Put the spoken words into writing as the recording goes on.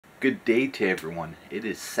Good day to everyone. It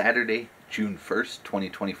is Saturday, June 1st,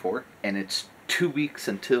 2024, and it's 2 weeks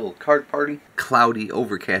until card party. Cloudy,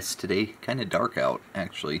 overcast today, kind of dark out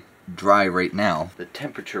actually. Dry right now. The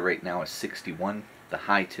temperature right now is 61. The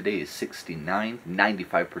high today is 69,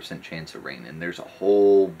 95% chance of rain, and there's a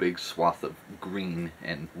whole big swath of green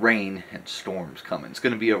and rain and storms coming. It's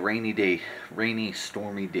going to be a rainy day, rainy,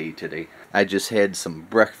 stormy day today. I just had some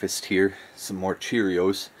breakfast here, some more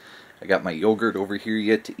Cheerios. I got my yogurt over here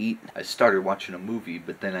yet to eat. I started watching a movie,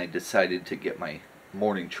 but then I decided to get my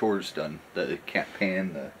morning chores done. The cat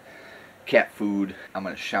pan, the cat food. I'm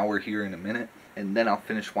going to shower here in a minute, and then I'll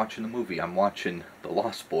finish watching the movie. I'm watching The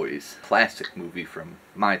Lost Boys, classic movie from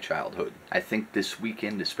my childhood. I think this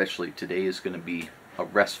weekend, especially today, is going to be a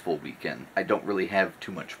restful weekend. I don't really have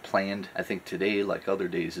too much planned. I think today, like other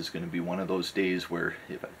days, is going to be one of those days where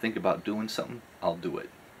if I think about doing something, I'll do it.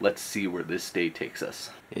 Let's see where this day takes us.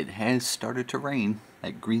 It has started to rain.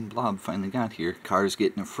 That green blob finally got here. Car's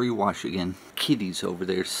getting a free wash again. Kitty's over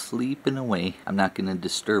there sleeping away. I'm not going to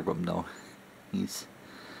disturb him though. He's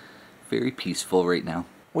very peaceful right now.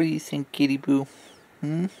 What do you think, Kitty Boo?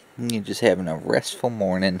 You're just having a restful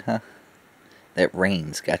morning, huh? That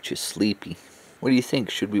rain's got you sleepy. What do you think?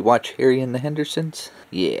 Should we watch Harry and the Hendersons?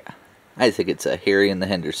 Yeah. I think it's a Harry and the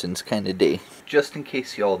Hendersons kind of day. Just in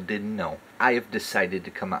case y'all didn't know, I have decided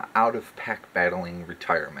to come out of pack battling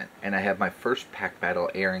retirement, and I have my first pack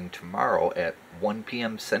battle airing tomorrow at 1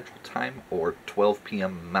 p.m. Central Time or 12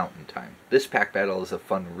 p.m. Mountain Time. This pack battle is a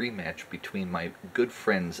fun rematch between my good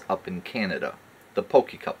friends up in Canada, the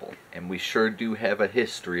Poke Couple, and we sure do have a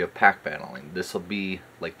history of pack battling. This will be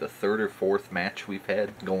like the third or fourth match we've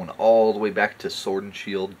had, going all the way back to Sword and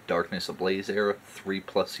Shield Darkness Ablaze era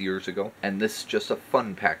 3+ years ago. And this is just a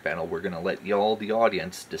fun pack battle. We're going to let y'all, the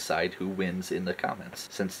audience, decide who wins in the comments.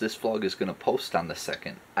 Since this vlog is going to post on the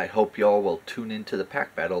 2nd, I hope y'all will tune into the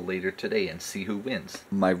pack battle later today and see who wins.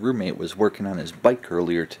 My roommate was working on his bike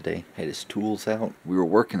earlier today, had his tools out. We were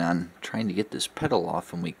working on trying to get this pedal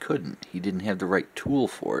off and we couldn't. He didn't have the right tool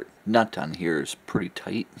for it. Nut on here is pretty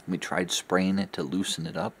tight. We tried spraying it to loosen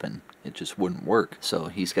it up and it just wouldn't work. So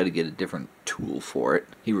he's got to get a different tool for it.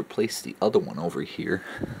 He replaced the other one over here.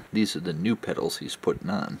 These are the new pedals he's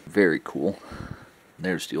putting on. Very cool.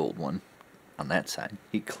 There's the old one on that side.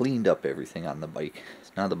 He cleaned up everything on the bike.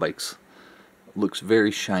 Now the bike's looks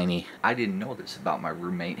very shiny. I didn't know this about my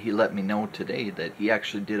roommate. He let me know today that he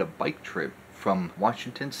actually did a bike trip from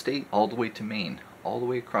Washington State all the way to Maine, all the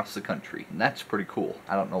way across the country. And that's pretty cool.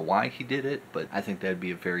 I don't know why he did it, but I think that'd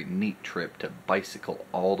be a very neat trip to bicycle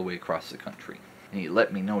all the way across the country. And he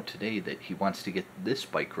let me know today that he wants to get this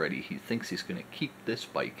bike ready. He thinks he's going to keep this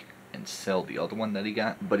bike and sell the other one that he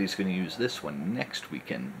got, but he's going to use this one next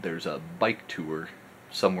weekend. There's a bike tour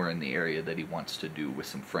somewhere in the area that he wants to do with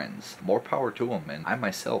some friends. More power to him, and I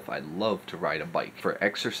myself, I love to ride a bike. For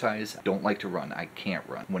exercise, I don't like to run. I can't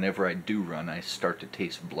run. Whenever I do run, I start to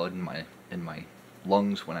taste blood in my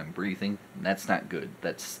lungs when I'm breathing, and that's not good.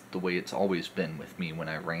 That's the way it's always been with me when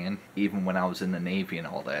I ran. Even when I was in the Navy and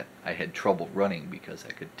all that, I had trouble running because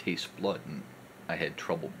I could taste blood and I had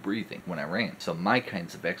trouble breathing when I ran. So my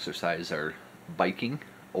kinds of exercise are biking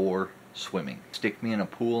or swimming. Stick me in a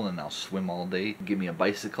pool and I'll swim all day. Give me a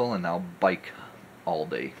bicycle and I'll bike all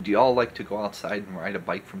day. Do y'all like to go outside and ride a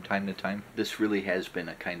bike from time to time? This really has been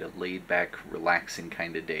a kind of laid back, relaxing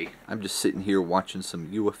kind of day. I'm just sitting here watching some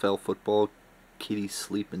UFL football. Kitty's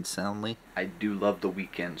sleeping soundly. I do love the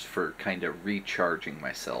weekends for kind of recharging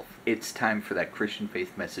myself. It's time for that Christian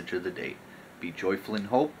faith message of the day. Be joyful in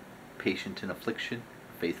hope, patient in affliction,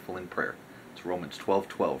 faithful in prayer. It's Romans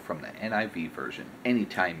 12:12 from the NIV version.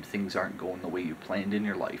 Anytime things aren't going the way you planned in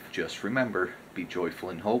your life, just remember, be joyful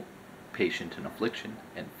in hope, patient in affliction,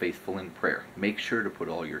 and faithful in prayer. Make sure to put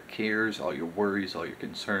all your cares, all your worries, all your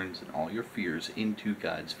concerns, and all your fears into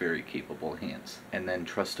God's very capable hands. And then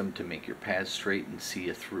trust Him to make your paths straight and see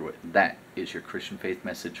you through it. That is your Christian faith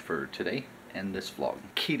message for today and this vlog.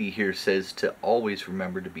 Kitty here says to always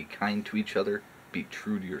remember to be kind to each other, be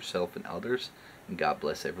true to yourself and others, and God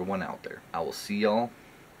bless everyone out there. I will see y'all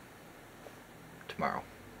tomorrow.